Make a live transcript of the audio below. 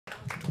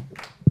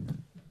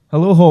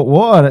Hello, hot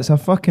water. It's a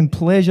fucking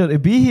pleasure to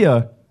be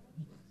here.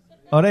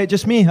 All right,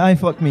 just me. Aye,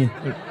 fuck me.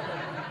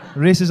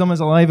 Racism is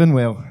alive and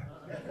well.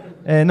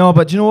 No,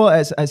 but do you know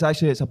what?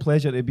 It's a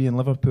pleasure to be in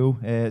Liverpool.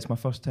 It's my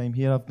first time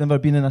here. I've never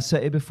been in a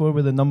city before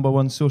where the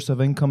 #1 source of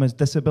income is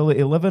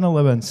disability living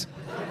allowance.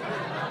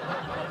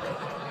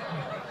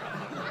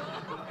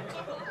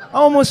 I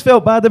almost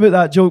felt bad about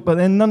that joke, but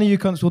then none of you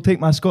cunts will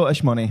take my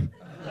Scottish money.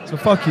 So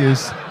fuck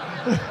yous.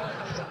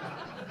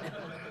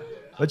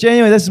 But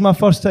anyway, this is my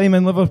first time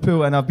in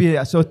Liverpool, and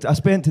I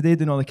spent today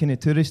doing all the kind of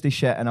touristy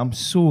shit, and I'm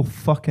so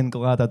fucking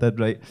glad I did,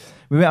 right?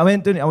 I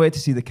went to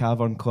see the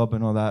Cavern Club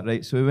and all that,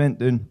 right? So we went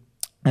down,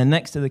 and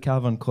next to the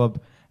Cavern Club,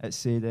 it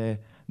said,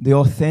 the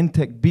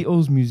Authentic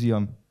Beatles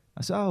Museum.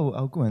 I said,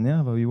 I'll go in there,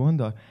 have a wee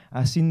wander.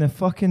 I seen there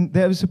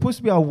was supposed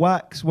to be a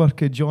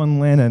waxwork of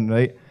John Lennon,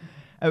 right?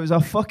 It was a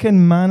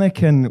fucking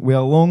mannequin with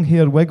a long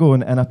hair wig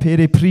on and a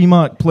pair of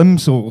Primark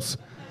plimsolls.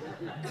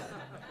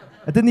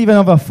 It didn't even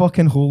have a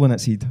fucking hole in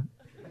its head.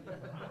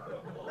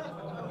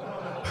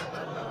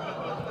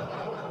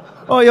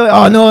 Oh, you're like,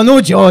 oh no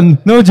John.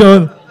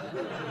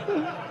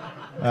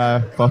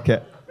 Fuck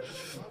it.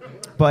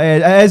 But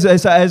it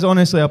is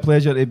honestly a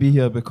pleasure to be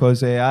here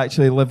because I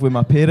actually live with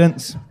my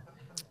parents.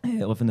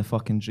 Living the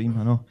fucking dream,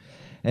 I know.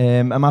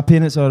 And my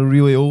parents are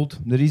really old.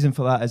 The reason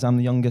for that is I'm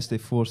the youngest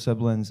of 4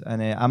 siblings,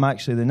 and I'm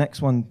actually the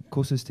next one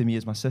closest to me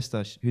is my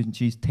sister.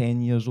 She's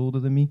 10 years older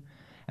than me,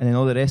 and then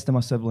all the rest of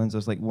my siblings,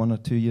 there's like 1 or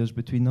 2 years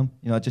between them.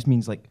 You know, it just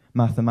means like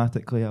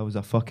mathematically I was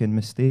a fucking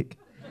mistake.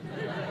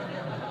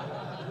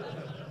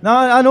 No,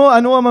 I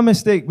know I'm a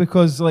mistake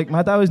because like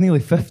my dad was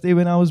nearly 50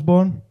 when I was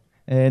born.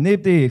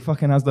 Nobody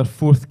fucking has their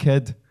 4th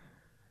kid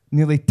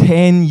nearly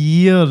 10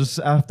 years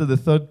after the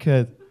 3rd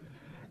kid.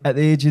 At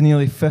the age of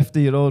nearly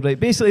 50-year-old, right?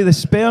 Basically, the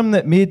sperm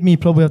that made me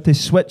probably have to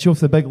switch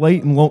off the big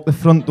light and lock the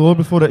front door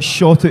before it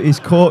shot out his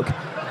cock.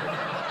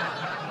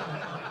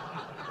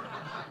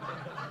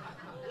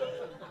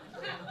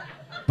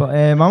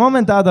 But my mum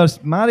and dad are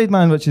married,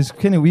 man, which is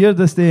kind of weird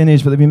this day and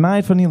age, but they've been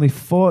married for nearly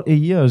 40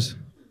 years.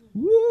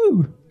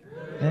 Woo!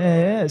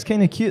 Yeah, it's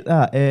kind of cute,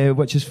 that,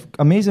 which is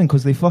amazing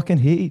because they fucking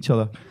hate each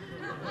other.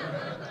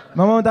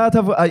 My mum and dad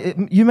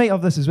have, you might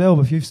have this as well,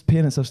 but if your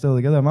parents are still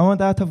together. My mum and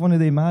dad have one of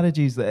the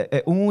marriages that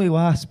it only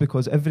lasts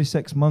because every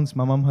 6 months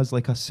my mum has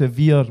like a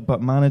severe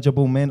but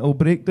manageable mental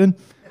breakdown.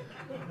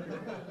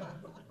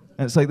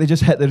 And it's like they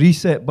just hit the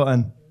reset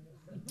button.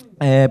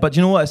 But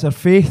you know what? It's her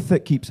faith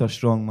that keeps her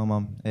strong, my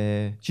mum.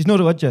 She's not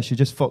religious, she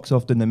just fucks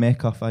off down the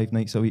Mecca 5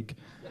 nights a week.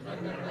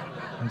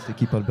 Tends to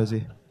keep her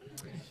busy.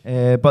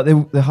 But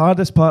the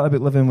hardest part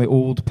about living with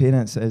old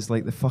parents is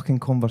like the fucking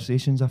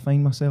conversations I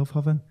find myself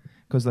having.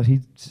 Because their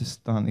head's just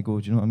starting to go,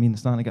 do you know what I mean? They're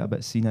starting to get a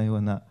bit senile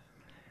and that.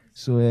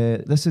 So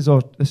this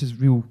is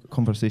real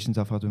conversations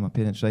I've had with my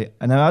parents, right?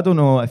 And I don't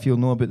know if you'll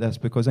know about this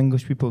because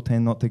English people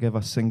tend not to give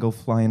a single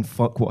flying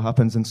fuck what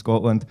happens in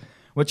Scotland,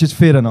 which is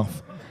fair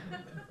enough.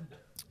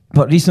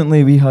 But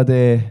recently we had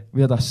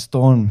a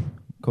storm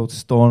called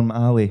Storm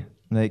Alley,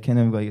 right? Kind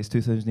of like it's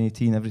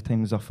 2018. Every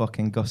time there's a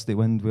fucking gusty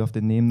wind, we have to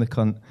name the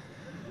cunt,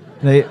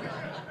 right?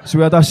 So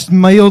we had a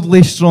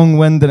mildly strong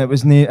wind and it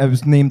was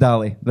named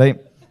Alley, right?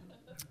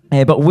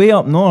 But way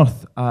up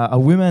north, a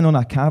woman on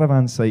a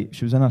caravan site,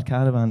 she was in her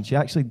caravan, she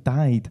actually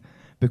died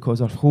because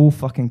her whole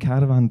fucking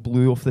caravan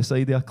blew off the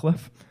side of a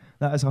cliff.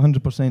 That is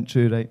 100%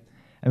 true, right?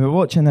 And we're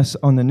watching this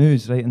on the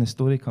news, right, and the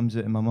story comes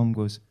out and my mum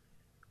goes,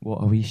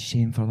 what a wee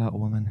shame for that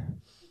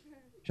woman.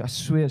 I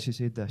swear she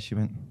said this, she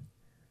went,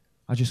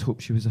 I just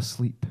hope she was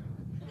asleep.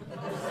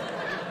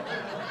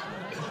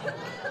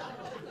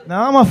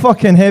 Now, I'm a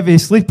fucking heavy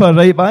sleeper,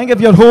 right, but I think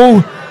if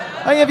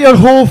your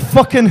whole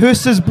fucking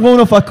house is blown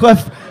off a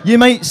cliff, you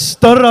might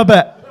stir a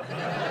bit.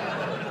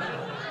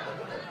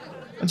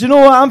 And do you know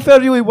what? I'm from a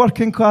really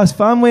working class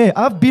family.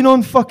 I've been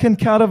on fucking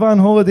caravan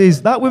holidays.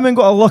 That woman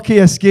got a lucky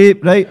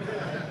escape, right?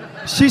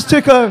 She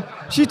took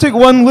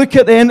one look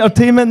at the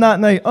entertainment that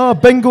night. Oh,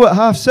 bingo at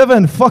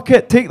 7:30. Fuck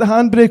it. Take the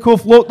handbrake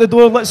off, lock the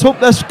door. Let's hope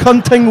this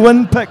cunting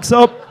wind picks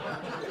up.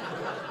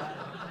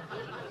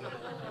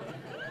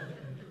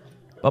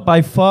 But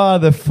by far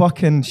the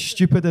fucking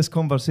stupidest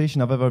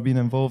conversation I've ever been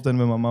involved in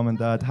with my mum and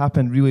dad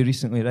happened really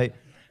recently, right?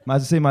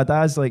 As I say, my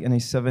dad's like in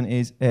his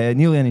 70s,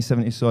 nearly in his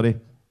 70s, sorry.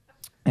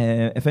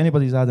 If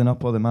anybody's adding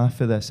up all the math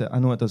for this, I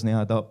know it doesn't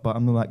add up, but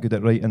I'm not that good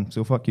at writing,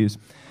 so fuck yous.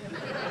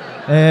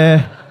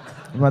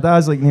 My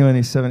dad's like nearly in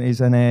his 70s,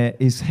 and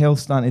his health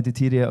started to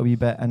deteriorate a wee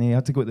bit, and he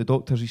had to go to the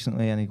doctors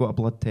recently, and he got a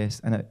blood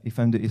test, and he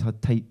found out he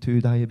had type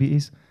 2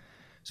 diabetes.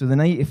 So the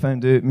night he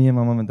found out, me and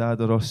my mum and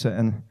dad are all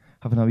sitting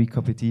having a wee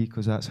cup of tea,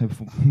 because that's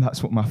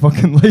what my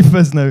fucking life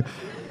is now.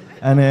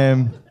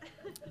 And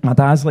my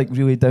dad's like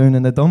really down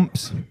in the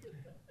dumps.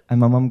 And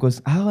my mum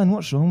goes, Alan,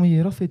 what's wrong with you?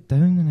 You're awfully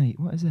down tonight.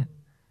 What is it?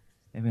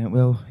 He went,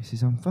 well, he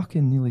says, I'm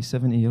fucking nearly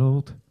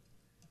 70-year-old.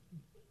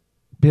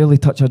 Barely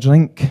touch a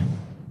drink.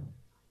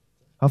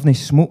 Haven't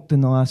smoked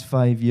in the last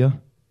 5 years.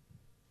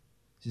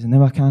 He says,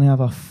 now I can't have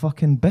a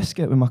fucking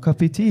biscuit with my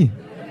cup of tea.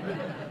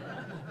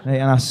 Right,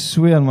 and I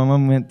swear my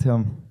mum went to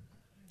him,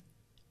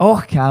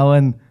 oh,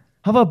 Callan,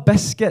 have a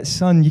biscuit,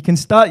 son. You can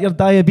start your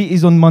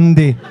diabetes on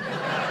Monday.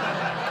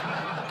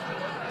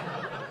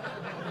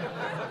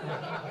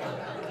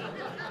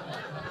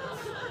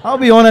 I'll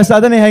be honest,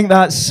 I didn't think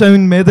that's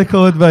sound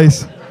medical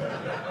advice. You know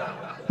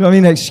what I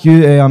mean?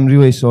 Excuse, I'm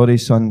really sorry,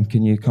 son.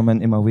 Can you come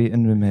into my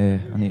waiting room?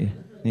 I need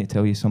to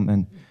tell you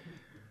something.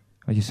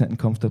 Are you sitting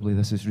comfortably?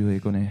 This is really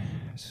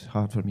it's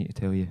hard for me to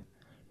tell you.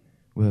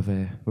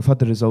 We've had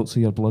the results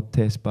of your blood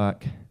test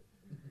back.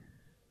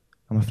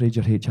 I'm afraid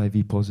you're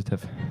HIV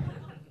positive.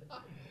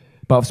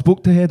 But I've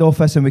spoke to head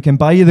office and we can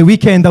buy you the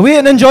weekend away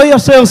and enjoy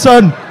yourself,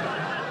 son.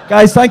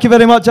 Guys, thank you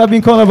very much. I've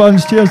been Connor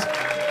Burns. Cheers.